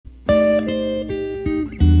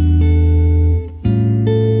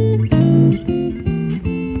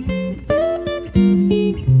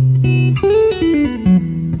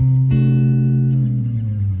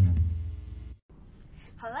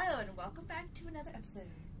to another episode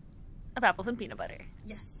of Apples and Peanut Butter.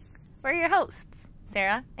 Yes. We're your hosts,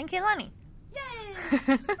 Sarah and Kaylani.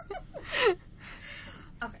 Yay!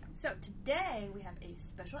 Okay, so today we have a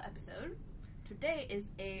special episode. Today is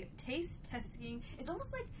a taste testing. It's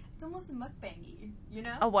almost a mukbang-y, you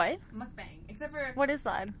know? A what? Mukbang. Except for... What is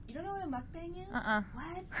that? You don't know what a mukbang is?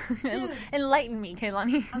 What? Dude. Enlighten me,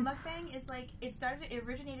 Kaylani. A mukbang is like, it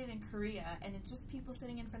originated in Korea, and it's just people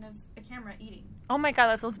sitting in front of a camera eating. Oh my god,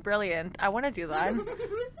 that sounds brilliant. I want to do that.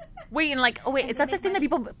 Wait, And is that the thing that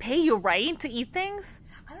people pay you, right? To eat things?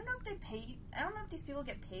 I don't know if they pay... I don't know if these people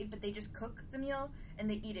get paid, but they just cook the meal, and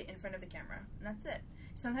they eat it in front of the camera. And that's it.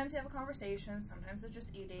 Sometimes they have a conversation, sometimes they're just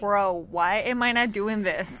eating. Bro, why am I not doing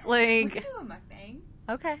this? We Like... can do a mukbang.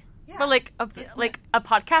 Okay. Yeah. But like a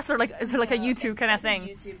podcast, or like is it like a YouTube kind of It's thing? a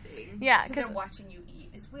YouTube thing. Yeah, because because they're watching you eat.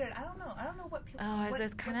 It's weird. I don't know what people. Oh, is what-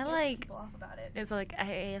 this what kind of gets like people off about it? is it like a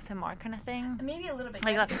ASMR kind of thing? Maybe a little bit.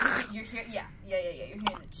 Like Yeah, that. because you're here. Yeah. You're hearing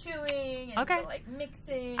the chewing and Okay. the, like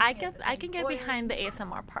mixing. I and can get boiling. behind the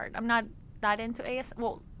ASMR part. I'm not that into ASMR.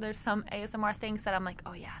 Well, there's some ASMR things that I'm like,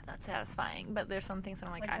 oh yeah, that's satisfying. But there's some things that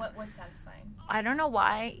I'm like, Like what's satisfying? I don't know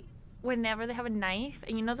why. Whenever they have a knife,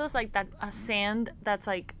 and you know those like that sand that's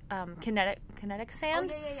like kinetic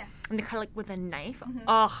sand, Oh yeah. and they cut like with a knife. Mhm.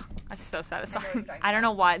 Oh, that's so you're satisfying. talking I don't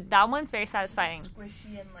know why. That one's very satisfying.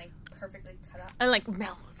 Squishy and like perfectly cut up. And like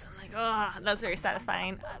melts. I'm like, oh, that's very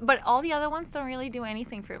satisfying. But all the other ones don't really do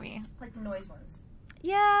anything for me. Like the noise ones.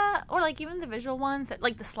 Yeah, or like even the visual ones,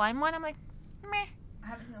 like the slime one. I'm like, meh. I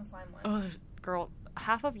haven't seen the slime one. Oh, girl,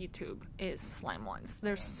 half of YouTube is slime ones.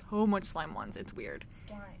 There's so much slime ones. It's weird.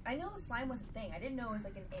 Slime. I know slime was a thing. I didn't know it was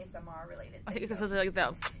like an ASMR related. I think thing, because though.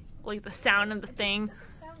 of like the sound of the It thing. doesn't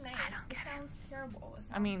sound nice. I don't get It sounds terrible. It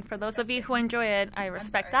I mean, sounds for those of you who disgusting. enjoy it, I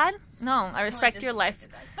respect sorry. that. No, I respect your life.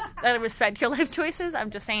 That. I respect your life choices. I'm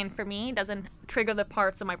just saying, for me, it doesn't trigger the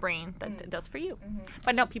parts of my brain that it does for you.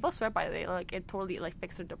 But no, people swear by it. Like, it totally like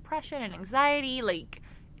fixes depression and anxiety. Like,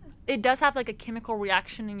 it does have like a chemical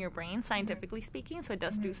reaction in your brain, scientifically speaking. So it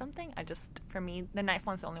does do something. For me, the knife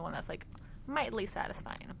one's the only one that's like mildly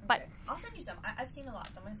satisfying. But Okay. I'll send you some. I've seen a lot,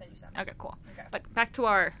 so I'm gonna send you some. okay, cool. Okay. But back to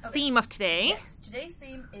our Okay. theme of today. Yes, today's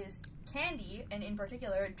theme is candy, and in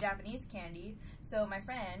particular, Japanese candy. So my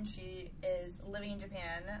friend, she is living in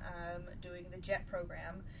Japan, doing the JET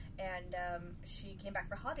program, and she came back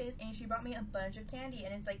for holidays, and she brought me a bunch of candy,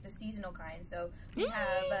 and it's like the seasonal kind. So we Yay!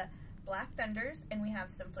 have Black Thunders, and we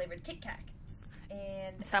have some flavored Kit Kats.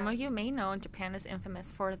 And Some of you may know Japan is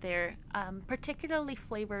infamous for their particularly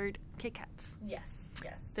flavored Kit Kats. Yes.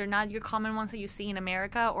 They're not your common ones that you see in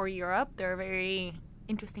America or Europe. They're very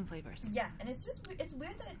interesting flavors. Yeah, and it's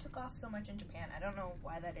weird that it took off so much in Japan. I don't know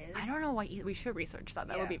why that is. I don't know why we should research that.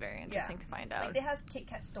 That would Yeah. be very interesting to find out. Like, they have Kit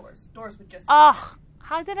Kat stores. Stores with just Oh,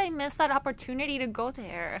 how did I miss that opportunity to go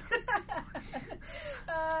there?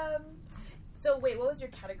 So wait, what was your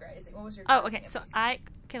categorizing? What was your Oh, okay. categorizing So of these?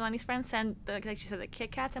 Kaylani's friend sent, like she said, the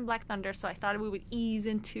Kit Kats and Black Thunder. So I thought we would ease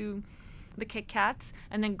into the Kit Kats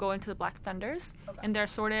and then go into the Black Thunders. Okay. And they're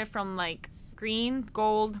sorted from like green,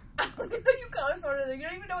 gold. You color sorted them. You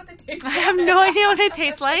don't even know what they taste I like. have no idea what they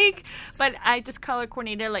taste like, but I just color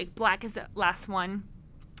coordinated. Like black is the last one,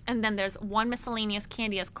 and then there's one miscellaneous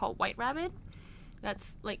candy that's called White Rabbit.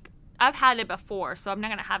 That's like, I've had it before, so I'm not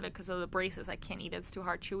gonna have it because of the braces. I can't eat it; it's too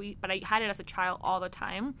hard chewy. But I had it as a child all the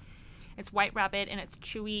time. It's White Rabbit, and it's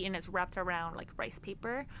chewy, and it's wrapped around like rice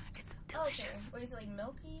paper. It's Oh, okay. delicious. What is it, like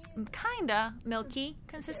milky? Kinda milky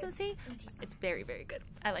consistency. Interesting. It's very, very good.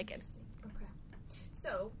 I like it. Okay.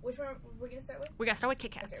 So, which one are we gonna start with? We gotta start with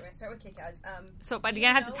Kit Kats. Okay, we're gonna start with Kit Kats. So, but do you're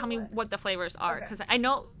you gonna have to know tell me what the flavors are, Okay. because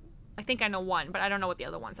I think I know one, but I don't know what the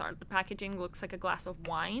other ones are. The packaging looks like a glass of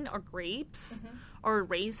wine or grapes or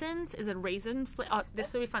raisins. Is it raisin? Oh,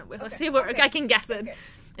 this will be fun. Let's Okay, see what okay, I can guess it. okay.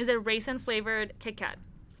 Is it raisin flavored Kit Kat?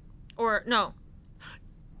 Or no?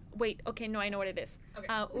 Wait. Okay, no, I know what it is. Okay.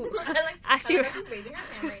 Ooh. Actually, Actually, she's raising her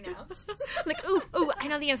hand right now. like ooh, I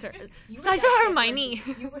know the answer. You were Such that a kid Hermione.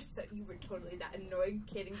 person. You were totally that annoying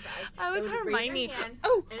kid in class. I was that would raise her Hermione. hand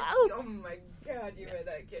Oh, and- oh. Oh my god, you were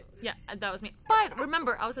that kid. Yeah, that was me. But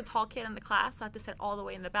remember, I was a tall kid in the class, so I had to sit all the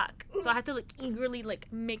way in the back. So I had to like eagerly like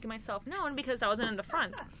make myself known because I wasn't in the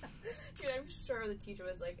front. Dude, I'm sure the teacher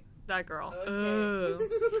was like, That girl. okay.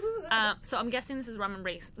 So I'm guessing this is rum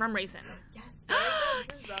raisin. Yes, very good.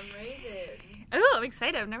 This is rum raisin. Oh, I'm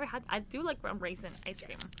excited. I've never had. I do like rum raisin ice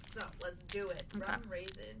cream. So let's do it. Okay. Rum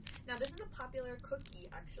raisin. Now this is a popular cookie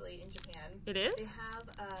actually in Japan. It is? They have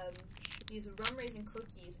these rum raisin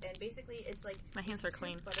cookies, and basically it's like My hands are these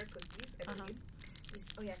clean. butter cookies. I believe.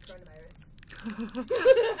 Oh yeah, coronavirus.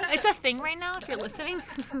 It's a thing right now. If you're listening,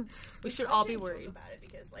 we should all be worried about it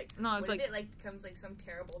because, like, no, it's what like if it like becomes like some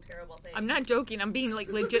terrible thing. I'm not joking. I'm being like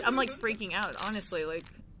legit. I'm like freaking out. Honestly, like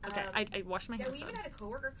okay, I washed my hands. Yeah, we even had a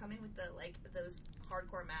coworker come in with the like those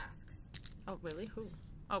hardcore masks. Oh really? Who?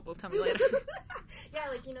 Oh, well, tell me later. Yeah,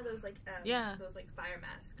 like you know those like those like fire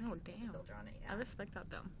masks. Oh damn. Filter on it. Yeah. I respect that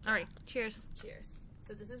though. All right, cheers. Cheers.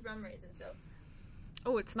 So this is rum raisin. So.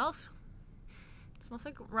 Oh, it smells. It smells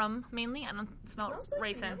like rum mainly. I don't smell It smells like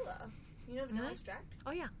raisin. vanilla. You know vanilla Really? extract?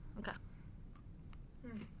 Oh yeah. Okay.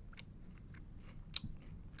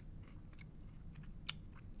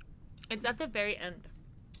 It's at the very end.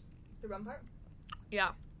 The rum part? Yeah.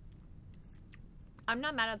 I'm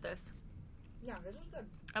not mad at this. Yeah, this is good.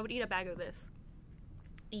 I would eat a bag of this.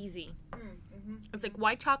 Easy. Mm-hmm. It's like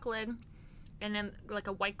white chocolate and then like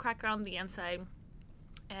a white cracker on the inside.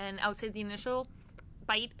 And I would say the initial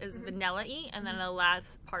bite is vanilla-y and then the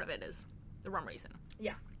last part of it is the rum raisin.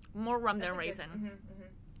 Yeah. More rum That's than a good- raisin.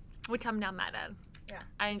 Which I'm not mad at. Yeah.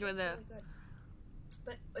 I enjoy the... Really good.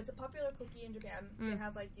 But it's a popular cookie in Japan. They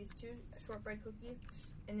have like these 2 shortbread cookies,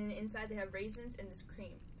 and then inside they have raisins and this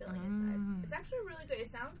cream filling inside. It's actually really good. It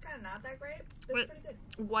sounds kind of not that great, but it's pretty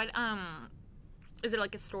good. What, is it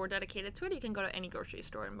like a store dedicated to it? Or you can go to any grocery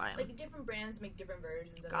store and buy them? Like different brands make different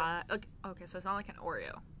versions of it. Okay, so it's not like an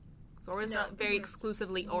Oreo. So Oreo's No. not very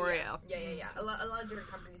exclusively Oreo. Yeah. A lot of different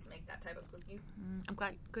companies make that type of cookie. I'm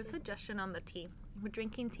glad. Good suggestion on the tea. We're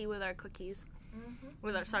drinking tea with our cookies. Mm-hmm.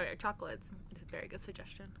 With our chocolates. It's a very good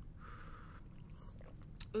suggestion.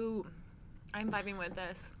 Ooh, I'm vibing with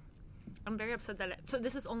this. I'm very upset that so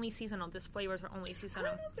this is only seasonal. These flavors are only I seasonal.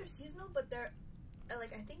 don't know if they're seasonal, but they're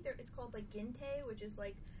like I think it's called like Ginte, which is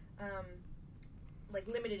like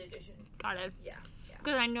limited edition. Got it. Yeah.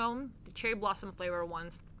 Because I know the cherry blossom flavor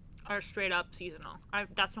ones are straight up seasonal.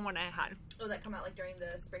 That's the one I had. Oh, that come out like during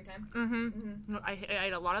the springtime. Mm-hmm. I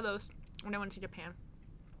ate a lot of those when I went to Japan.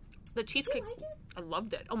 The cheesecake, Did you like it? I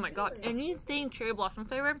loved it. Oh my god, Really? anything cherry blossom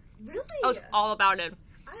flavor, Really? I was all about it.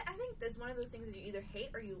 I think that's one of those things that you either hate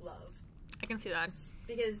or you love I can see that.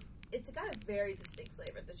 because it's got a very distinct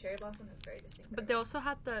flavor. The cherry blossom has very distinct flavor. But they also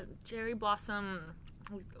had the cherry blossom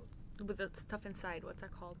with the stuff inside. What's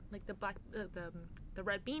that called? Like the black, the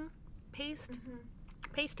red bean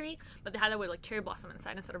pastry, but they had it with like cherry blossom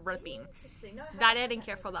inside instead of red bean. Interesting. No, That I didn't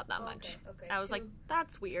care for that much. Okay. I was like,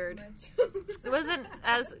 that's weird. much. It wasn't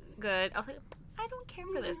as good. I was like, I don't care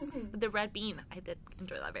for this. But the red bean, I did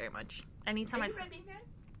enjoy that very much. Anytime Are I you saw, a red bean fan?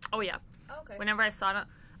 oh yeah, Oh, okay. whenever I saw it,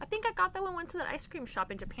 I think I got that when I went to the ice cream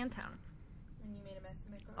shop in Japantown. When you made a mess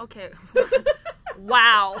in my car. Okay.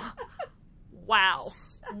 Wow.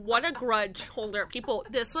 What a grudge holder. People,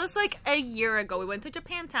 this was like a year ago. We went to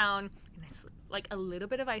Japantown and it's like a little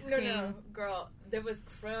bit of ice cream. No, girl. There was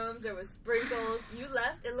crumbs. There was sprinkles. You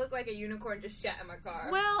left. It looked like a unicorn just shat in my car.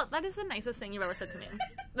 Well, that is the nicest thing you've ever said to me.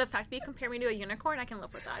 The fact that you compare me to a unicorn, I can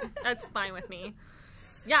live with that. That's fine with me.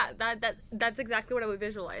 Yeah, that's exactly what I would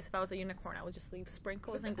visualize. If I was a unicorn, I would just leave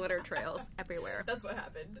sprinkles and glitter trails everywhere. That's what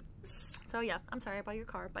happened. So yeah, I'm sorry about your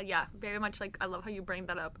car, but yeah, very much like I love how you bring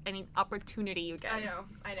that up. Any opportunity you get. I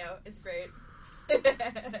know. It's great.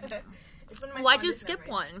 It's one of my Why'd you fondest skip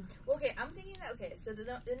memories. one? Well, okay, I'm thinking that. Okay, so the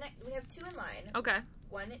next we have 2 in line. Okay.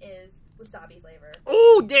 One is wasabi flavor.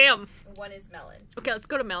 Oh damn. One is melon. Okay, let's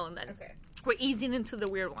go to melon then. Okay. We're easing into the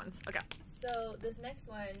weird ones. Okay. So this next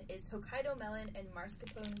one is Hokkaido melon and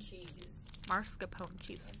mascarpone cheese. Mascarpone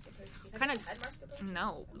cheese. Mascarpone cheese. Kinda- Have you had mascarpone?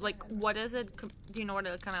 No, like what is it? Do you know what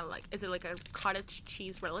it kind of like? Is it like a cottage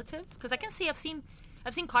cheese relative? Because I can see I've seen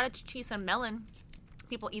cottage cheese and melon.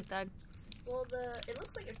 People eat that. Well, it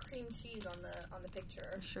looks like a cream cheese on the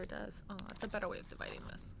picture. It sure does. Oh, that's a better way of dividing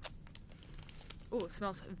this. Ooh, it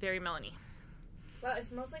smells very melony. Wow, it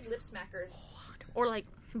smells like lip smackers. Or like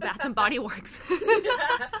Bath and Body Works.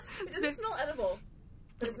 It doesn't smell edible,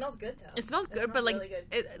 but it smells good though. It smells good, but like really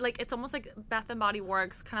good. it's almost like Bath and Body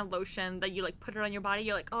Works kind of lotion that you like put it on your body.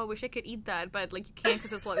 You're like, oh, I wish I could eat that, but like you can't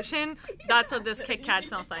because it's lotion. That's what this Kit Kat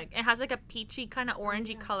smells like. It has like a peachy kind of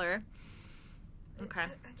orangey color. Okay.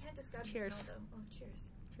 I can't describe Cheers. the smell though. Oh, cheers.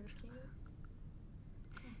 Cheers.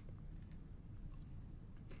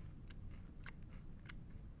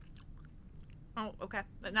 Oh, okay.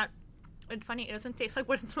 But not. It's funny. It doesn't taste like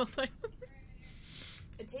what it smells like.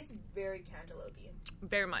 It tastes very cantaloupe-y,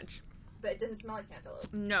 Very much. but it doesn't smell like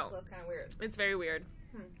cantaloupe. No. So that's kind of weird. It's very weird.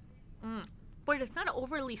 But it's not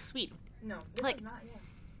overly sweet. No, this Like- is not. Yeah.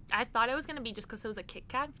 I thought it was gonna be just because it was a Kit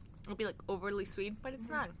Kat. It would be like overly sweet, but it's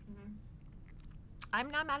not.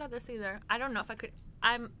 I'm not mad at this either. I don't know if I could.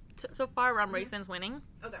 So far rum raisin's winning.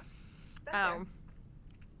 Okay. That's fair. Um,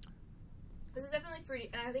 This is definitely fruity,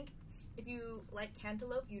 and I think if you like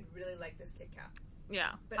cantaloupe, you'd really like this Kit Kat.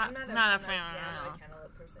 Yeah. But I'm not a fan. Yeah, I'm not a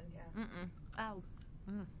cantaloupe person. Yeah. Oh.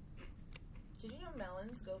 Did you know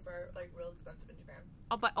melons go for like real expensive in Japan?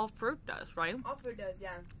 Oh, but all fruit does, right? All fruit does,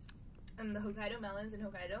 yeah. And the Hokkaido melons in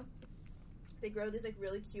Hokkaido, they grow these like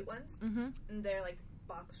really cute ones, and they're like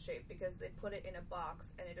box shaped because they put it in a box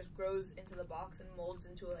and it just grows into the box and molds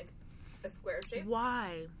into like a square shape.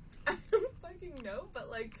 Why? I don't fucking know, but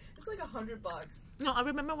like it's like $100. No, I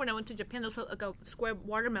remember when I went to Japan, those like a square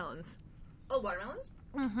watermelons. Oh, watermelons?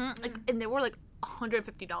 Like, and they were like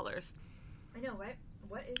 $150. I know, right?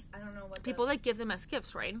 What is? I don't know what. People like give them as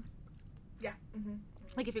gifts, right? Yeah.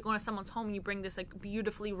 Like if you're going to someone's home, and you bring this like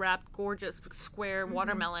beautifully wrapped, gorgeous square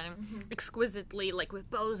watermelon, exquisitely like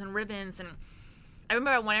with bows and ribbons. And I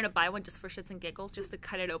remember I wanted to buy one just for shits and giggles, just to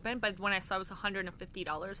cut it open. But when I saw it was $150,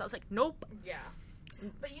 I was like, nope. Yeah.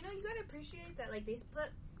 But you know, you gotta appreciate that like they put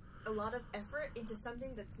a lot of effort into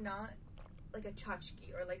something that's not like a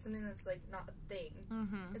tchotchke or like something that's like not a thing.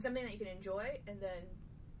 It's something that you can enjoy and then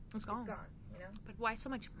it's gone. You know. But why so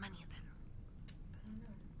much money then? I don't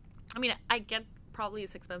know. I mean, I get probably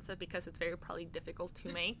it's expensive because it's very probably difficult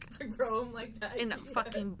to make to grow them like that in a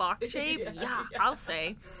fucking box shape. Yeah, I'll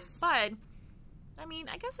say. But I mean,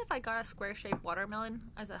 I guess if I got a square shaped watermelon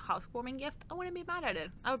as a housewarming gift, I wouldn't be mad at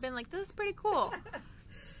it. I would have been like, this is pretty cool.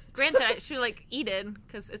 Granted, I should like eat it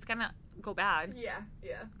because it's gonna go bad. Yeah.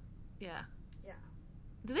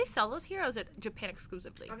 Do they sell those here, or is it Japan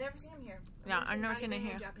exclusively? I've never seen them here. I've never seen it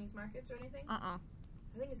here. Japanese markets or anything? I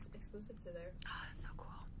think it's exclusive to there. Oh, that's so cool.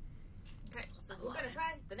 Okay, so we're gonna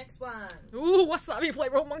try the next one. Ooh, wasabi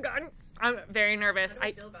flavor! Oh my god, I'm very nervous. How do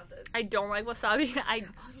you feel about this? I don't like wasabi.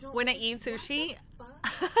 When I eat sushi.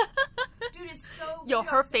 Dude, it's so good. Yo,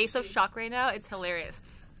 her face of shock right now, it's hilarious.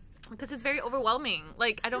 Because it's very overwhelming.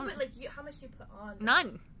 Like, I don't... No, but, like, how much do you put on?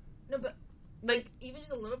 None. No, but, like even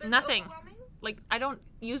just a little bit nothing. Overwhelming? Like, I don't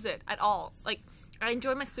use it at all. Like, I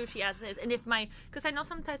enjoy my sushi as is. And if my... Because I know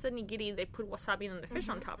sometimes the nigiri, they put wasabi and the fish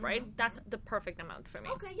on top, right? That's the perfect amount for me.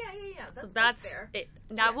 Okay, yeah. That's fair. it.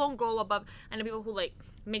 That won't go above... And the people who, like,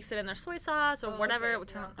 mix it in their soy sauce or whatever, okay,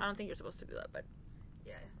 which I don't think you're supposed to do that, but...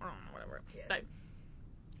 Yeah. I don't know, whatever. Yeah. But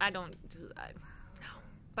I don't do that. No.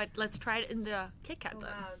 But let's try it in the Kit Kat then.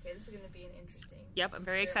 Wow, okay, this is going to be an interesting... Yep, I'm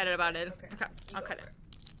very excited about it. Okay, I'll cut it.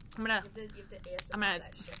 I'm You have to ASMR I'm gonna-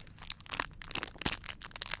 that shit.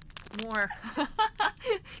 more.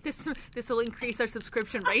 This will increase our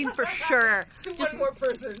subscription rate for sure. One more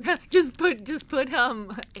person. just put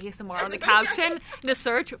ASMR on the caption, the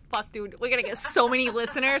search. Fuck, dude, we're gonna get so many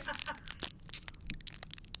listeners.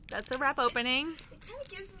 That's a wrap opening. It kind of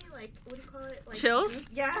gives me like, what do you call it? Like, chills?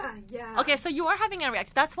 Yeah. Okay, so you are having a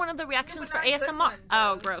reaction. That's one of the reactions for but not a good ASMR. one,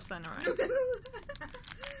 Oh, though. gross then, alright. Okay,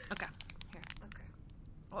 here. Okay.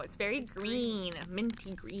 Oh, it's very green.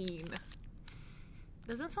 Minty green.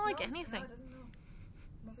 Doesn't smell like anything. No, it doesn't know.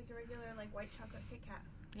 It smells like a regular like white chocolate Kit Kat.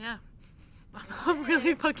 Yeah. I'm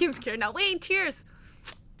really fucking scared now. Wait, cheers!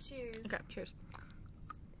 Cheers. Okay, cheers.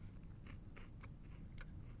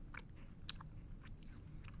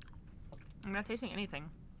 I'm not tasting anything.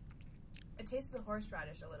 It tastes the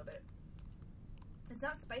horseradish a little bit. It's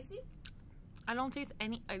not spicy. I don't taste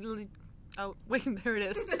any. I literally. Oh, wait, there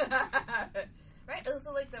it is. Right?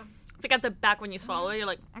 Also like the... It's like at the back when you swallow it, you're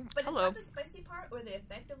like, But hello. it's not the spicy part or the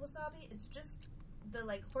effect of wasabi. It's just the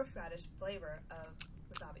like horseradish flavor of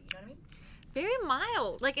wasabi. You know what I mean? Very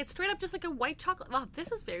mild. Like, it's straight up just like a white chocolate. Oh,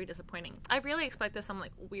 this is very disappointing. I really expected some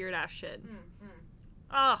like weird ass shit.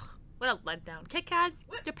 Ugh, what a letdown. Kit Kat,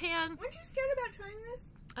 Japan. Weren't you scared about trying this?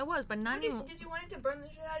 I was, but not anymore. Did you want it to burn the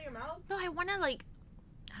shit out of your mouth? No, I want to like,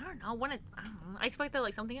 I don't know. I expected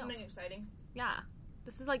like something else. Something exciting. Yeah,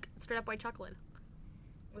 this is like straight up white chocolate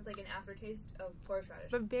with like an aftertaste of horseradish.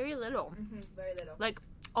 but very little. Very little. Like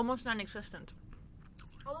almost non-existent.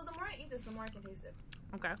 Although the more I eat this, the more I can taste it.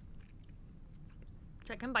 Okay.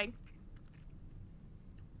 Second bite.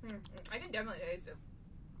 I can definitely taste it.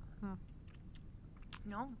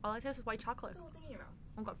 No, all I taste is white chocolate. Put the whole thing in your mouth.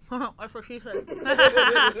 Okay. That's what she said.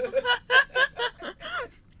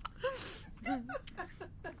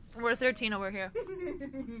 We're 13 over here.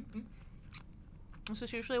 This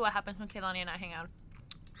is usually what happens when Kaylani and I hang out.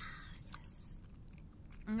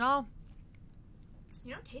 No.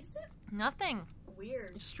 You don't taste it? Nothing.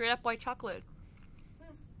 Weird. Just straight up white chocolate.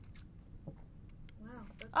 Wow.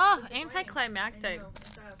 Oh, anticlimactic. I know.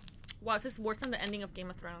 Wow, this is worse than the ending of Game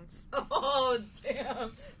of Thrones. Oh,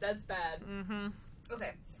 damn. That's bad. Mm-hmm.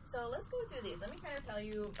 Okay, so let's go through these. Let me kind of tell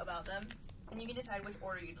you about them, and you can decide which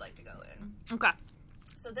order you'd like to go in. Okay.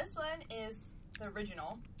 So this one is the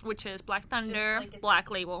original. Which is Black Thunder, like Black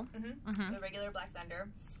Label. The regular Black Thunder.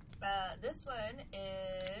 This one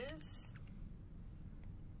is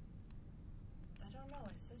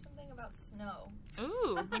something about snow.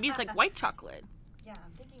 Ooh, maybe it's like white chocolate. Yeah,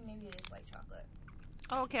 I'm thinking maybe it is white chocolate.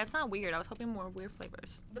 Oh, okay, that's not weird. I was hoping more weird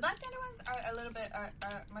flavors. The Black Thunder ones are a little bit, are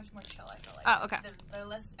much more chill, I feel like. Oh, okay. They're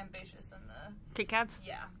less ambitious than the... Kit Kats?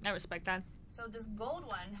 Yeah. I respect that. So this gold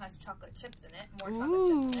one has chocolate chips in it, more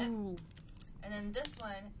chocolate chips in it. And then this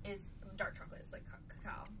one is dark chocolate, it's like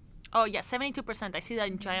cacao. Oh, yeah, 72%. I see that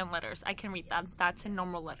in giant letters. I can read that. That's in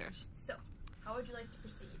normal letters. So, how would you like to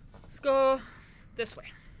proceed? Let's go this way.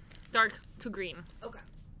 Dark to green. Okay.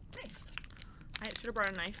 Nice. I should have brought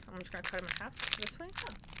a knife. I'm just going to cut him in half this way.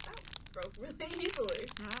 Oh, that broke really easily.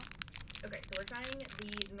 Yeah. Okay, so we're trying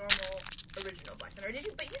the normal original Black Thunder.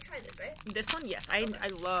 But you tried this, right? This one, yes. I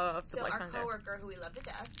love the Black Thunder. So our coworker, who we love to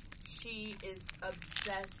death, she is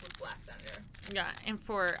obsessed with Black Thunder. Yeah, and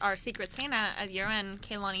for our Secret Santa at year end,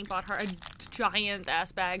 Kaylani bought her a giant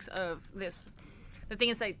ass bags of this. The thing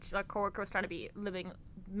is that our coworker was trying to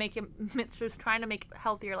she was trying to make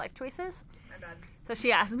healthier life choices. My bad. So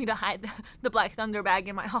she asked me to hide the Black Thunder bag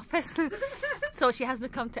in my office. So she has to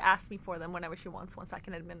come to ask me for them whenever she wants, once I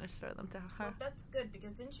can administer them to her. Well, that's good,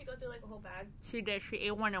 because didn't she go through like a whole bag? She did. She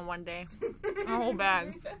ate one in one day. A whole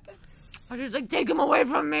bag. And she's like, take them away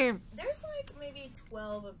from me. There's like maybe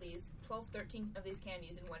 12, 13 of these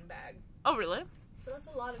candies in one bag. Oh, really? So that's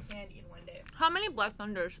a lot of candy in one day. How many Black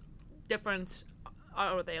Thunders different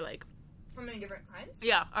are they like? How many different kinds?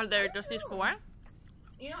 Yeah, are there just these 4?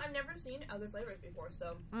 You know, I've never seen other flavors before,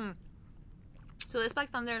 so. So this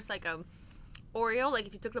Black Thunder is like a Oreo. Like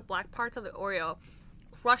if you took the black parts of the Oreo,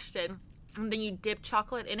 crushed it, and then you dip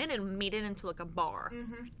chocolate in it and made it into like a bar.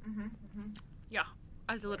 Yeah,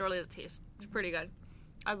 that's literally the taste. It's pretty good.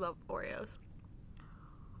 I love Oreos.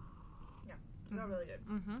 Yeah, they're really good.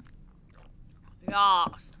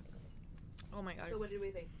 Yes. Oh my god. So what did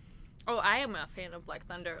we think? Oh, I am a fan of Black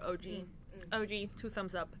Thunder OG. OG, 2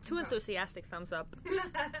 thumbs up. 2 enthusiastic thumbs up.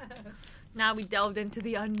 Now we delved into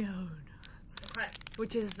the unknown. Okay.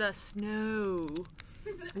 Which is the snow.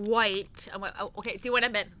 White. Okay, do what I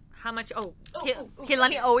meant. How much?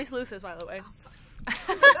 Kaylani always loses, by the way.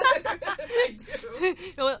 I do.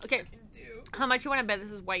 Okay. How much you want to bet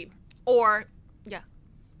this is white? Or, yeah.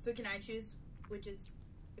 So can I choose which is,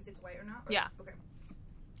 if it's white or not? Or, yeah. Okay.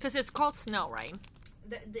 Because it's called snow, right?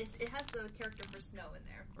 It has the character for snow in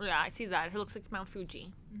there. Yeah, I see that. It looks like Mount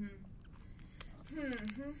Fuji.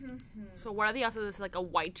 So what are the odds of this like a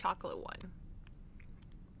white chocolate one?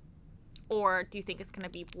 Or do you think it's going to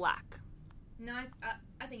be black? No,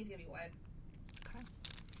 I think it's going to be white. Okay.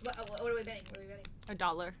 What are we betting? What are we betting? $1.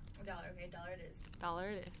 $1, okay. $1 it is.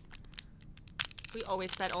 $1 it is. We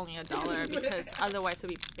always bet only $1 because otherwise we'd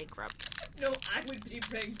be bankrupt. No, I would be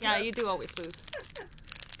bankrupt. Yeah, you do always lose.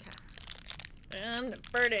 And the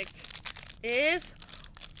verdict is...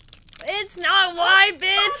 It's not white,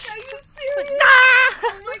 bitch! Are you serious? Ah!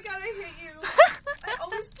 Oh my god, I hate you. I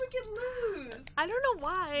always freaking lose. I don't know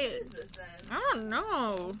why. What is this then? I don't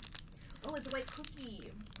know. Oh, it's a white cookie.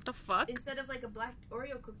 What the fuck? Instead of like a black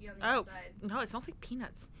Oreo cookie on the Oh, outside. no, it smells like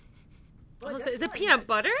peanuts. Well, Is does it smell peanut like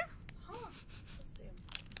butter? Huh. Let's see.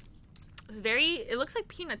 It's very... It looks like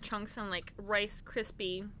peanut chunks and like Rice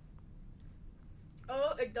Krispie.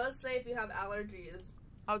 Oh, it does say if you have allergies.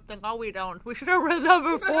 Oh, thank God we don't. We should have read that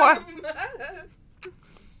before.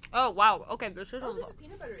 Oh, wow. Okay, this is This is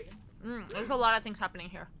peanut buttery. there's a lot of things happening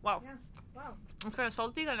here. Wow. Yeah. Wow. It's kind of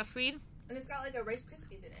salty, kind of sweet. And it's got like a Rice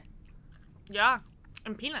Krispies in it. Yeah.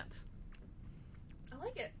 And peanuts. I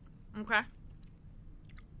like it. Okay.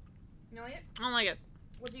 You like it? I don't like it.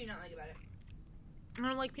 What do you not like about it? I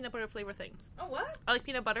don't like peanut butter flavor things. Oh, what? I like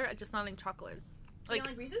peanut butter, just not in chocolate. You don't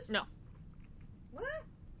like Reese's? No. What?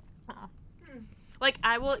 Uh-uh. Like,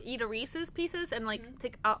 I will eat a Reese's Pieces and, like,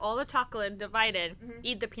 take out all the chocolate, divide it,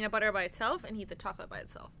 eat the peanut butter by itself, and eat the chocolate by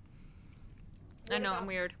itself. What I know, about I'm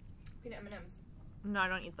weird. Peanut M&Ms. No, I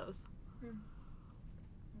don't eat those.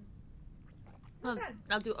 Not bad.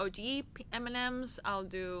 I'll do OG M&Ms. I'll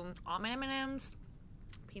do almond M&Ms.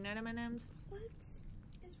 Peanut M&Ms. What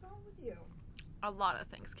is wrong with you? A lot of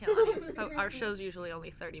things, Kaylani. Our show's usually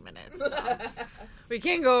only 30 minutes, so we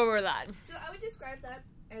can't go over that. So I would describe that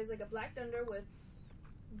as like a Black Thunder with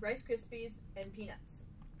Rice Krispies and peanuts.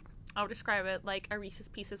 I would describe it like a Reese's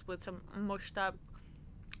Pieces with some mushed up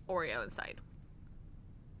Oreo inside.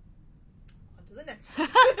 On to the next one.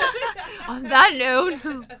 On that note,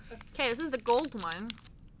 okay, this is the gold one.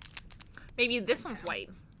 Maybe this one's white.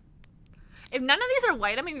 If none of these are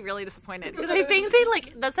white, I'm gonna be really disappointed because I think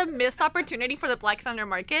that's a missed opportunity for the Black Thunder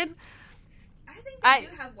market. I think they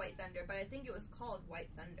do have White Thunder, but I think it was called White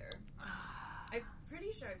Thunder. I'm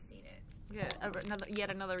pretty sure I've seen it. Yeah, yet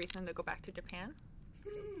another reason to go back to Japan.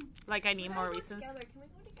 Like I need more reasons. Can we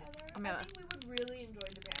go together. I think we would really enjoy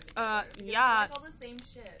Japan together. Yeah. We like all the same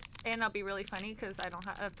shit. And it'll be really funny because I don't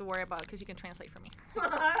have to worry about it because you can translate for me. No,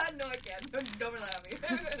 I can't. Don't rely on me.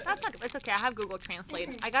 That's not. It's okay. I have Google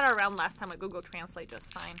Translate. I got around last time with Google Translate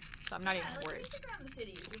just fine, so I'm not even worried. If you around the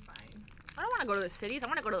city, you'll be fine. I don't want to go to the cities. I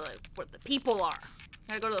want to go to where the people are.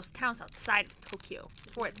 I gotta go to those towns outside of Tokyo.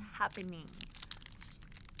 That's where it's happening.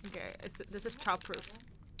 Okay, this is childproof.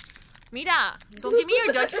 Mira, don't give me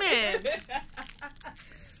your judgment.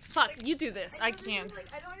 Fuck, you do this. I can't. Like,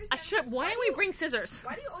 I don't understand. I should. Why don't we bring scissors?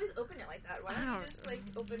 Why do you always open it like that? Why don't you just like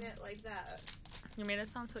open it like that? You made it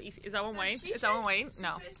sound so easy. Is that one white? Is that one white?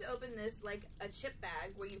 No. She tries to open this like a chip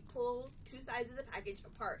bag where you pull two sides of the package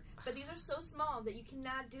apart, but these are so small that you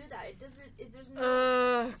cannot do that. It doesn't. There's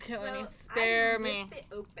no. Killing me. Spare me.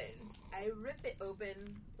 I rip it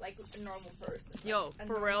open like a normal person. Yo,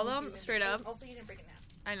 for real though, straight up. Also, you didn't break a nap.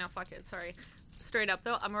 I know. Fuck it. Sorry. Straight up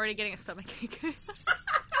though, I'm already getting a stomach ache.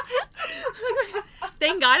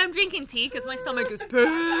 Thank God I'm drinking tea because my stomach is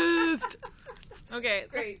pissed. Okay.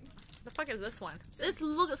 Great. The fuck is this one? This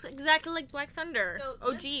looks exactly like Black Thunder. So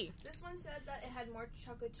OG. This one said that it had more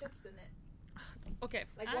chocolate chips in it. Okay.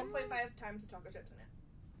 Like 1.5 times the chocolate chips in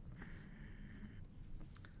it.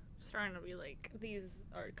 Starting to be like, these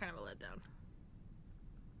are kind of a letdown.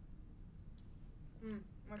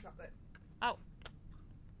 More chocolate. Oh.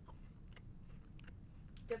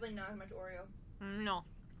 Definitely not as much Oreo. No.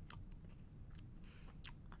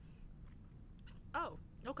 Oh,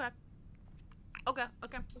 okay. Okay.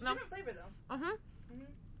 It's No. different flavor though.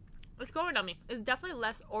 It's growing on me. It's definitely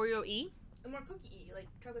less Oreo-y. And more cookie-y, like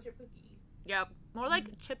chocolate chip cookie-y. Yeah, more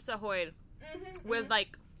like Chips Ahoy with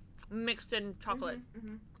like mixed in chocolate.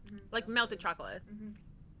 Like melted chocolate.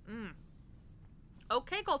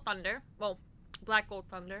 Okay, Gold Thunder. Well, Black Gold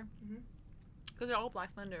Thunder. Because they're all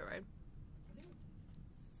Black Thunder, right? I think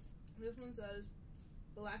this one says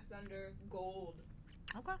Black Thunder Gold.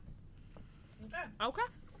 Okay.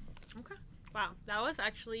 Wow, that was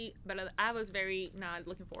actually better. I was very not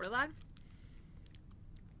looking forward to that.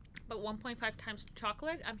 But 1.5 times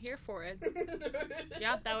chocolate, I'm here for it.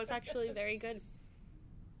 Yeah, that was actually very good.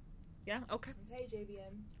 Yeah, okay. Hey,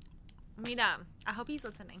 JVM. Mira, I hope he's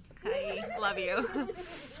listening. I love you.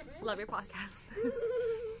 Love your podcast.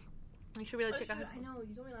 You should really check out his. I know,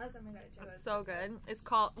 you told me last time I gotta check out. It's so good. It's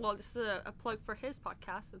called, well, this is a plug for his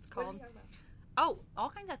podcast. It's called. What is he talking about? Oh, all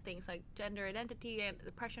kinds of things like gender identity and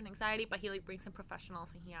depression, anxiety, but he like brings in professionals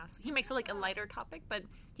and he makes it like a lighter topic, but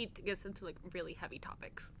he gets into like really heavy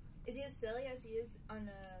topics. Is he as silly as he is on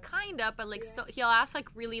a... Kinda, but like still, he'll ask like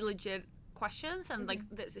really legit questions and like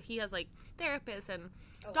he has like therapists and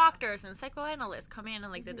doctors and psychoanalysts come in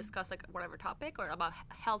and like they discuss like whatever topic or about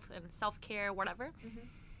health and self-care, whatever.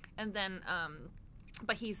 And then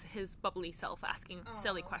but he's his bubbly self asking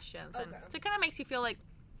silly questions and so it kind of makes you feel like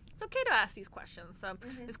it's okay to ask these questions. So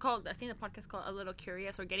it's called, I think the podcast is called A Little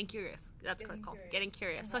Curious or Getting Curious. That's what it's called. Getting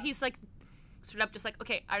Curious. So he's like straight up just like,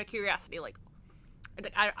 okay, out of curiosity, like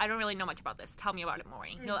I don't really know much about this. Tell me about it more.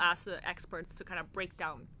 And he'll ask the experts to kind of break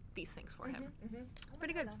down these things for him. It's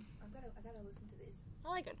pretty good. I gotta listen to these. I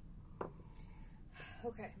like it.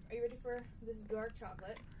 Okay, are you ready for this dark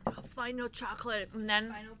chocolate? Final chocolate. And then,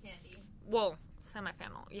 Final candy. whoa,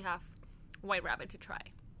 semi-final. You have White Rabbit to try.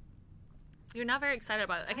 You're not very excited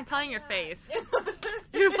about it. I can tell in your face.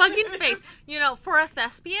 Your fucking face. You know, for a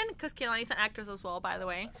thespian, because Kaylani's an actress as well, by the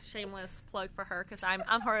way. Shameless plug for her, because I'm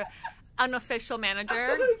her unofficial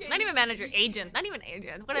manager. Okay. Not even manager, agent. Not even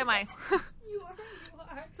agent. What am I? You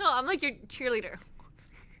are. No, I'm like your cheerleader.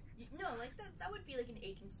 No, like that would be like an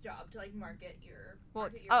agent's job to like market your. Well,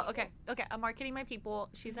 okay. I'm marketing my people.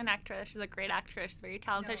 She's an actress. She's a great actress. Very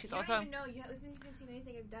talented. No, She's you also. don't even know. You haven't even seen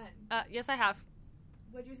anything I've done. Yes, I have.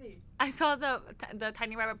 What'd you see? I saw the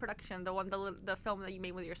Tiny Rabbit production, the film that you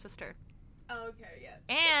made with your sister. Oh, okay, yeah.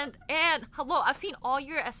 And hello, I've seen all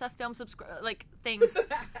your SF film things.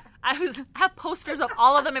 I have posters of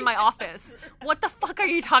all of them in my office. What the fuck are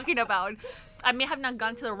you talking about? I may have not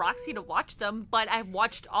gone to the Roxy to watch them, but I've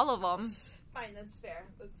watched all of them. Fine, that's fair.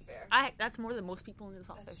 That's fair. That's more than most people in this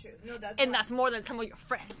office. That's true. No, that's more than some of your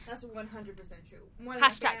friends. That's 100% true. More than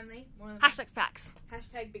Hashtag, my family. More than hashtag facts.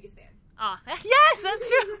 Hashtag biggest fan. Yes, that's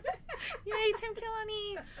true. Yay, Tim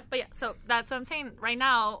Killany. But yeah, so that's what I'm saying. Right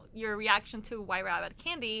now, your reaction to White Rabbit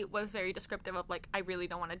candy was very descriptive of like, I really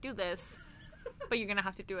don't want to do this, but you're gonna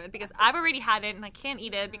have to do it because I've already had it and I can't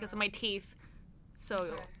eat it because of my teeth.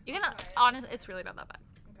 So you're gonna honestly, it's really not that bad.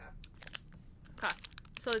 Okay.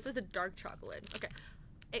 So this is the dark chocolate. Okay.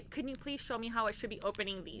 Can you please show me how I should be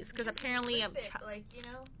opening these? Because apparently I'm okay,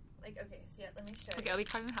 let me show you. Okay, I'll be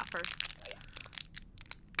cutting in half first. Oh, yeah.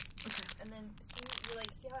 Okay. And then see you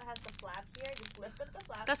like see how it has the flaps here? Just lift up the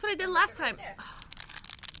flaps. That's what I did and last lift it right time. there.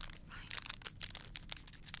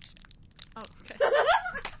 Oh, okay.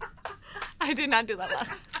 I did not do that last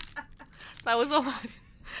time. That was a lot.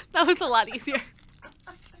 That was a lot easier.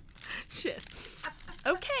 Shit.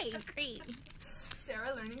 Okay, great.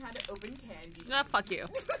 Sarah learning how to open candy. Ah, fuck you.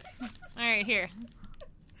 Alright, here.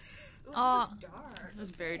 Ooh, Oh, this is dark.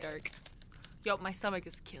 It's very dark. Yo, my stomach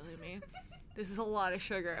is killing me. This is a lot of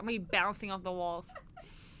sugar. I'm gonna be bouncing off the walls.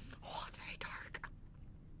 Oh, it's very dark.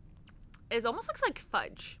 It almost looks like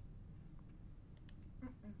fudge.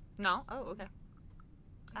 No? Oh, okay.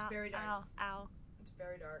 It's very dark. Ow, ow, It's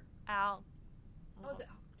very dark. ow. Oh, is it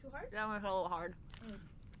too hard? That one's a little hard.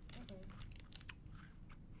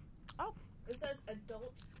 Oh. It says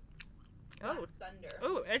adult Oh. Black Thunder.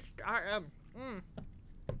 Oh, it's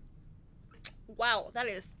Wow,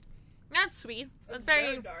 that's sweet. That's It's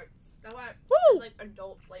very dark. That's why Woo! it's like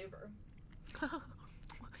adult flavor. What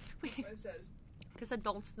it says. Because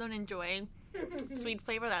adults don't enjoy sweet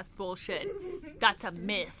flavor. That's bullshit. That's a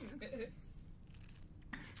myth.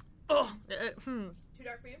 Oh, Too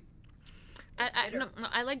dark for you? No,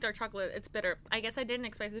 I like dark chocolate. It's bitter. I guess I didn't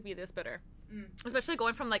expect it to be this bitter. Mm. Especially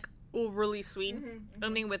going from like overly sweet,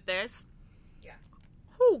 ending with this. Yeah.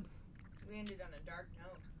 Whew. We ended on a dark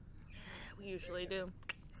note. We usually do.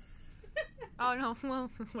 Oh no,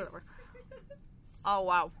 well, whatever. Oh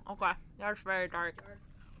wow. Okay, that's very dark.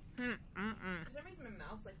 For some reason, my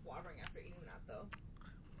mouth's like watering after eating that, though.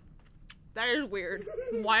 That is weird.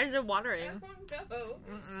 Why is it I watering? don't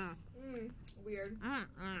know. Weird.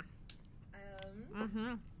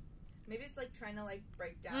 Maybe it's like trying to like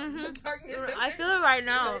break down the darkness. I feel it right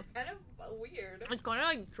now. It's kind of weird. It's kind of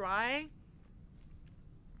like dry.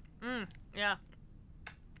 Yeah.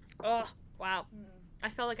 Oh, wow. I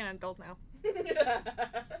feel like an adult now.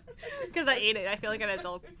 Because I ate it. I feel like an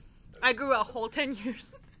adult. I grew a whole 10 years.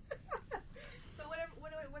 So what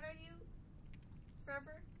are you?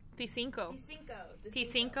 Forever? T5.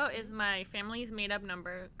 T5 is my family's made up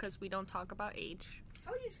number because we don't talk about age.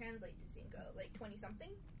 How would you translate T5? Like 20 something?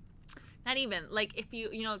 Not even. Like if you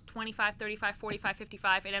 25, 35, 45,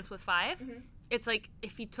 55, it ends with 5. It's like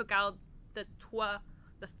if you took out the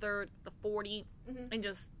the third, the 40, and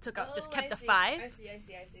just took out, just kept the 5. I see.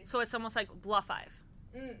 So it's almost like blah 5.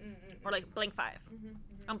 Or like blank 5.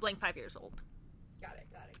 I'm blank 5 years old. Got it.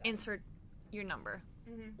 Insert your number.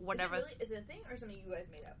 Whatever. Is it a thing or something you guys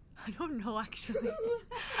made up? I don't know actually.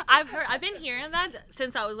 I've been hearing that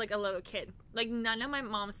since I was like a little kid. Like none of my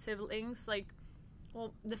mom's siblings, like,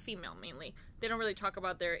 well, the female mainly, they don't really talk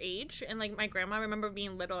about their age. And like my grandma, I remember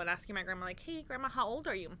being little and asking my grandma like, "Hey grandma, how old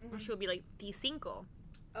are you?" And she would be like, "T5."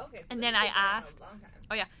 Okay. So And then I asked, a long time.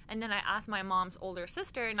 oh yeah, and then I asked my mom's older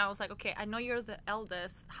sister, and I was like, "Okay, I know you're the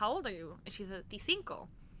eldest. How old are you?" And she said, "T5."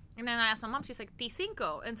 And then I asked my mom, she's like,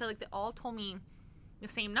 "T5." And so like they all told me the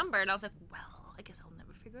same number, and I was like, well, I guess I'll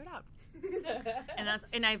never figure it out.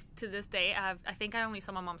 and I've to this day I think I only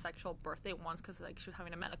saw my mom's actual birthday once because like she was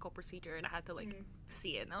having a medical procedure and I had to like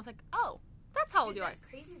see it, and I was like, oh, that's how old you are. That's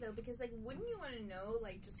crazy though, because like wouldn't you want to know,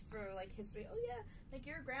 like, just for like history? Oh yeah, like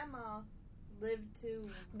your grandma lived to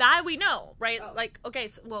that we know, right? Oh. Like, okay,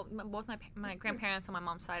 so, well, both my grandparents on my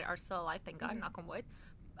mom's side are still alive, thank God, knock on wood.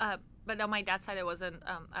 But on my dad's side, it wasn't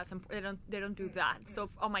as important. They don't do that. So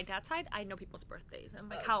on my dad's side, I know people's birthdays and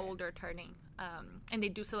like how old they're turning. And they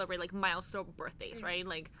do celebrate like milestone birthdays, right?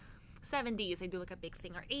 Like 70s, they do like a big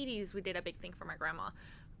thing, or 80s, we did a big thing for my grandma.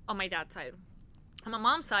 On my dad's side, on my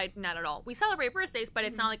mom's side, not at all. We celebrate birthdays, but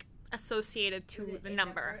it's not like associated to the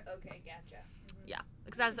number. Okay, gotcha. Yeah,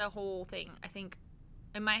 because that's the whole thing. I think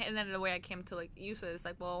in my, and then the way I came to like use it is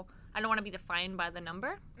like, well, I don't want to be defined by the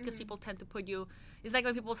number because people tend to put you. It's like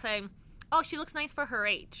when people say, "Oh, she looks nice for her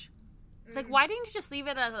age." It's like, why didn't you just leave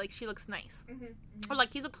it as like she looks nice, or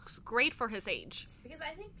like he looks great for his age? Because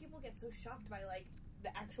I think people get so shocked by like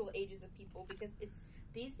the actual ages of people, because it's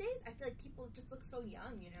these days I feel like people just look so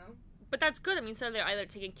young, you know. But that's good. I mean, so they're either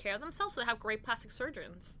taking care of themselves or they have great plastic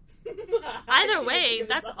surgeons. Either way,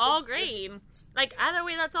 that's all great. Like either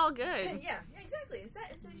way, that's all good. Yeah, exactly.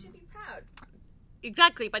 So you should be proud.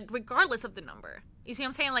 Exactly, but regardless of the number. You see what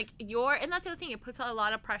I'm saying? Like, and that's the other thing, it puts a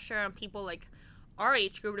lot of pressure on people, like, our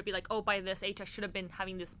age group to be like, oh, by this age, I should have been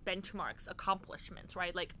having this benchmarks, accomplishments,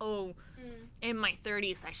 right? Like, oh, in my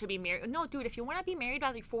 30s, I should be married. No, dude, if you want to be married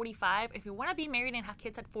at, like, 45, if you want to be married and have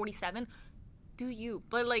kids at 47, do you.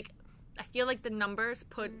 But, like, I feel like the numbers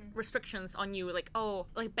put restrictions on you, like, oh,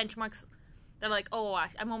 like, benchmarks. They're like, oh,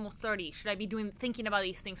 I'm almost 30. Should I be thinking about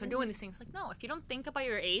these things or doing these things? Like, no, if you don't think about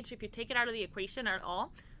your age, if you take it out of the equation at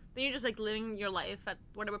all, then you're just, like, living your life at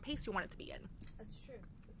whatever pace you want it to be in. That's true.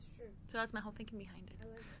 true. So that's my whole thinking behind it. I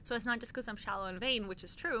like it. So it's not just because I'm shallow and vain, which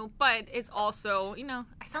is true, but it's also, you know,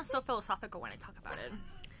 I sound so philosophical when I talk about it.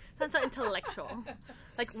 Sounds so intellectual.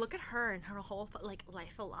 Like, look at her and her whole, like,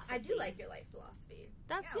 life philosophy. I do like your life philosophy.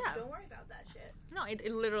 That's, yeah. Don't worry about that shit. No,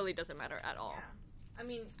 it literally doesn't matter at all. Yeah. I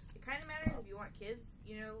mean, it kind of matters if you want kids,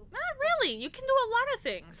 you know. Not really. You can do a lot of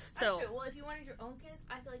things. That's So true. Well, if you wanted your own kids,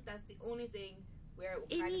 I feel like that's the only thing where it will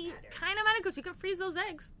kind of matter. kind of matter because you can freeze those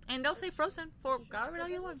eggs and they'll stay frozen for however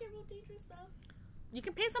long you want. Get real dangerous, though. You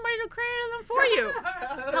can pay somebody to create them for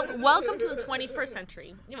you. Welcome to the 21st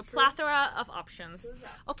century. You have a plethora of options.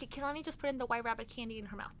 Okay, Kehlani just put in the white rabbit candy in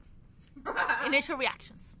her mouth. Initial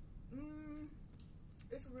reactions.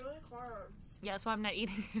 It's really hard. Yeah, so I'm not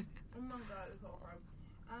eating it. Oh my god, it's so hard.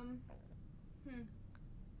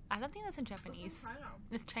 I don't think that's in Japanese. It's from China.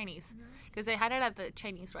 It's Chinese. Because they had it at the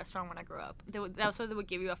Chinese restaurant when I grew up. That's what they would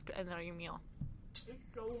give you after another meal. It's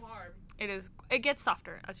so hard. It is. It gets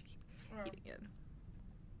softer as you keep eating it.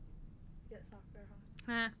 Get softer,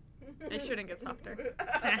 huh? It shouldn't get softer. You're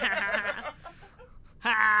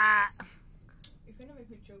gonna make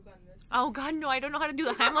me choke on this. Oh god, no, I don't know how to do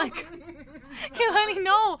that. I'm like, Kehlani,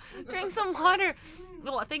 no, drink some water.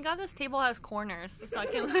 Well, thank God this table has corners, so I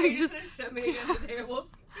can like just shove me against the table.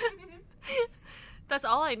 That's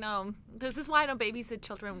all I know. This is why I don't babysit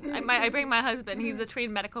children. I bring my husband. He's a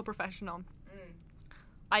trained medical professional.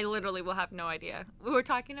 I literally will have no idea. We were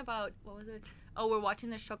talking about, what was it? Oh, we're watching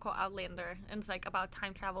this show called Outlander, and it's like about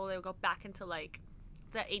time travel. They would go back into like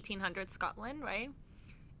the 1800s Scotland, right?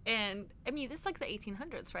 And I mean, it's like the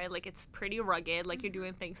 1800s, right? Like, it's pretty rugged, like you're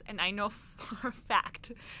doing things. And I know for a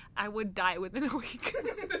fact I would die within a week.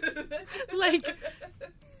 Like,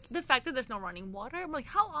 the fact that there's no running water, I'm like,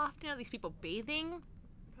 how often are these people bathing?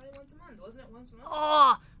 Probably once a month. Wasn't it once a month?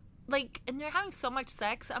 Oh, like, and they're having so much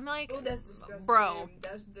sex. I'm like, oh, that's disgusting. Bro.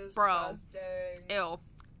 That's disgusting. Bro. Ew.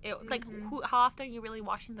 Mm-hmm. Like, how often are you really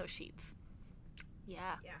washing those sheets?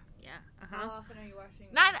 Yeah. Yeah. Yeah. How often are you washing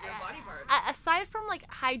Not your body parts? aside from like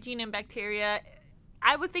hygiene and bacteria,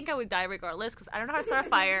 I would think I would die regardless because I don't know how to start a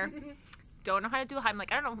fire. Don't know how to do. I'm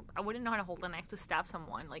like, I don't know. I wouldn't know how to hold a knife to stab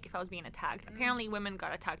someone. Like if I was being attacked. Apparently, women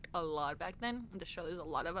got attacked a lot back then. In the show, there's a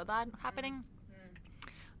lot of that happening.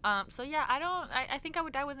 So yeah, I think I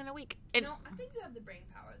would die within a week. And, no, I think you have the brain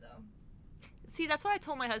power though. See, that's what I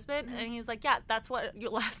told my husband, and he's like, yeah, that's what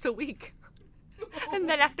you'll last a week. And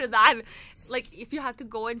then after that, like, if you had to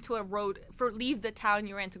go into a road, leave the town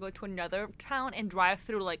you're in to go to another town and drive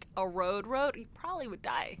through, like, a road, you probably would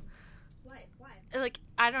die. Why? Like,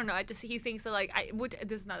 I don't know. he thinks that, like,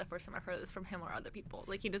 this is not the first time I've heard this from him or other people.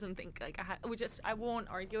 Like, he doesn't think, like, I won't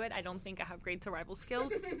argue it. I don't think I have great survival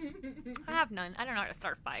skills. I have none. I don't know how to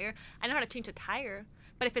start a fire. I know how to change a tire.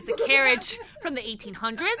 But if it's a carriage from the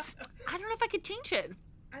 1800s, I don't know if I could change it.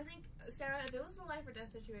 I think, Sarah, if it was a life or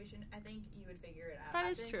death situation, I think you would figure it out.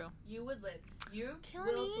 That is think true. You would live. Your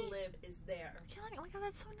Kehlani? will to live is there. Kehlani, oh my god,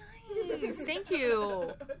 that's so nice. Thank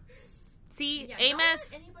you. See, Yeah, Amos.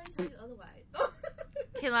 don't let anybody tell you otherwise.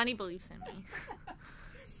 Kehlani believes in me.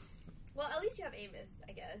 Well, at least you have Amos,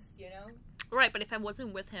 I guess, you know? Right, but if I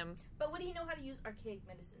wasn't with him, But would he know how to use archaic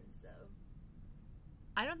medicines, though?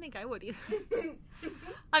 I don't think I would either.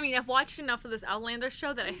 I mean, I've watched enough of this Outlander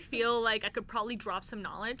show that I feel like I could probably drop some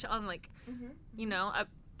knowledge on, like, you know,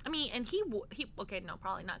 I mean, and he okay, no,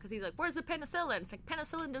 probably not, because he's like, where's the penicillin? It's like,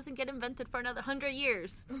 penicillin doesn't get invented for another 100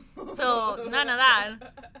 years. So, none of that.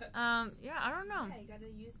 Yeah, I don't know. Yeah, you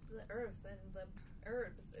gotta use the earth and the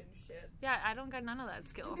herbs and shit. Yeah, I don't got none of that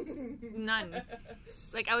skill. None.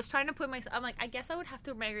 Like, I was trying to put myself, I'm like, I guess I would have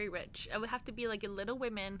to marry rich. I would have to be like a Little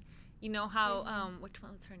Women. You know how, which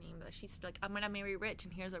one's her name? She's like, I'm gonna marry rich,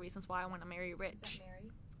 and here's the reasons why I want to marry rich. Is that Mary?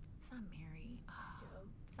 It's not Mary. Joe?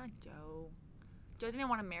 It's not Joe. Joe didn't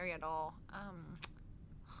want to marry at all.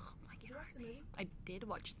 Did you watch the movie? I did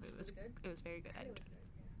watch the movie. Was it good? It was very good. It was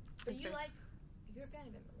good, yeah. But you're a fan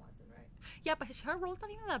of Emma Watson, right? Yeah, but her role's not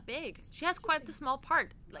even that big. She has quite the small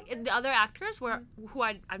part. Like, the other actors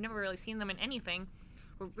I've never really seen them in anything,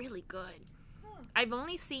 were really good. Huh. I've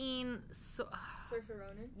only seen Saoirse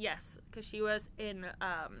Ronan? Yes, because she was in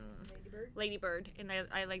Lady Bird? and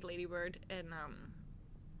I like Lady Bird, and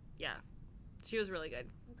yeah, she was really good.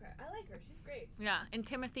 Okay, I like her. She's great. Yeah, and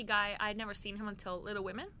Timothy Guy, I'd never seen him until Little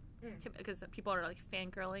Women, because people are like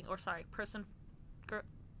fangirling, or sorry, person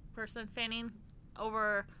fanning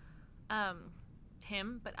over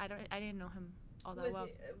him, but I didn't know him all that well.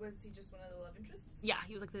 Was he just one of the love interests? Yeah,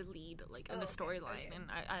 he was like the lead, like in the storyline, okay. and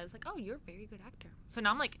I was like, oh, you're a very good actor. So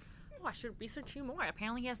now I'm like, oh, I should research you more.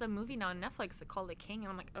 Apparently, he has a movie now on Netflix called The King, and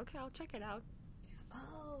I'm like, okay, I'll check it out.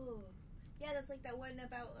 Oh, yeah, that's like that one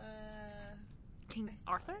about King I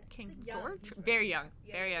saw Arthur? it. King It's young. George? He's Very young.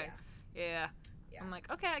 Yeah, Very yeah, young. Yeah. Yeah. I'm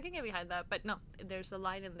like, okay, I can get behind that. But no, there's a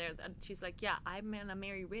line in there that she's like, yeah, I'm gonna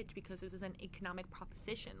marry rich because this is an economic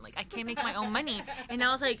proposition. Like, I can't make my own money. And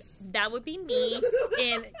I was like, that would be me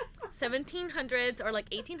in 1700s or like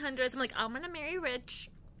 1800s. I'm like, I'm gonna marry rich.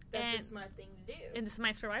 That's and, a smart thing to do. and this is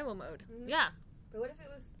my survival mode. Mhm. Yeah. But what if it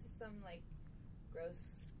was just some, like, gross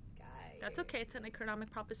guy? That's okay. It's an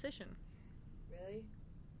economic proposition. Really?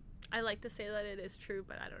 I like to say that it is true,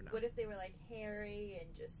 but I don't know. What if they were, like, hairy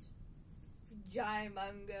and just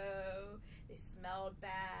Jaimungo? They smelled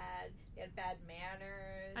bad. They had bad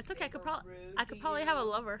manners. That's okay. They were rude I could to probably you. have a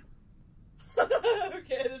lover,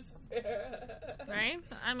 Okay, that's fair. right?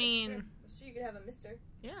 I mean, That's true, you could have a mister.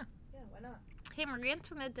 yeah. Yeah, why not? Hey, Marie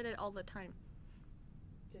Antoinette did it all the time.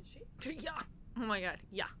 Did she? Yeah. Oh my god.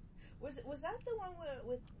 Yeah. Was that the one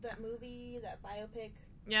with that movie, that biopic?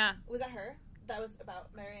 Yeah. Was that her? That was about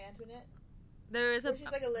Mary Antoinette? There is a. Where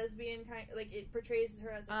she's like a lesbian kind, like it portrays her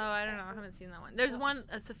as. Oh, Like I don't know. I haven't seen that one. There's Oh. one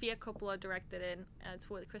Sofia Coppola directed it. It's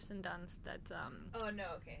with Kristen Dunst. That's Oh no,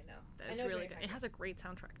 okay, no. That's really good. It has a great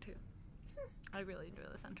soundtrack too. I really enjoy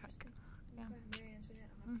the soundtrack. Yeah. Okay, Mary Antoinette.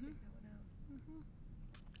 I'll have to check that one out.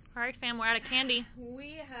 All right, fam. We're out of candy.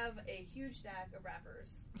 We have a huge stack of wrappers.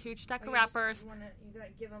 Huge stack of You wrappers. You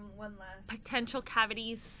gotta give them one last. Potential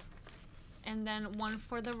cavities. And then one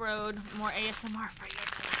for the road. More ASMR for you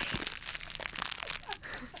tonight.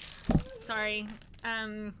 Sorry.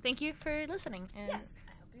 Thank you for listening. And Yes,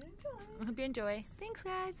 I hope you enjoy. I hope you enjoy. Thanks,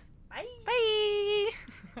 guys. Bye. Bye.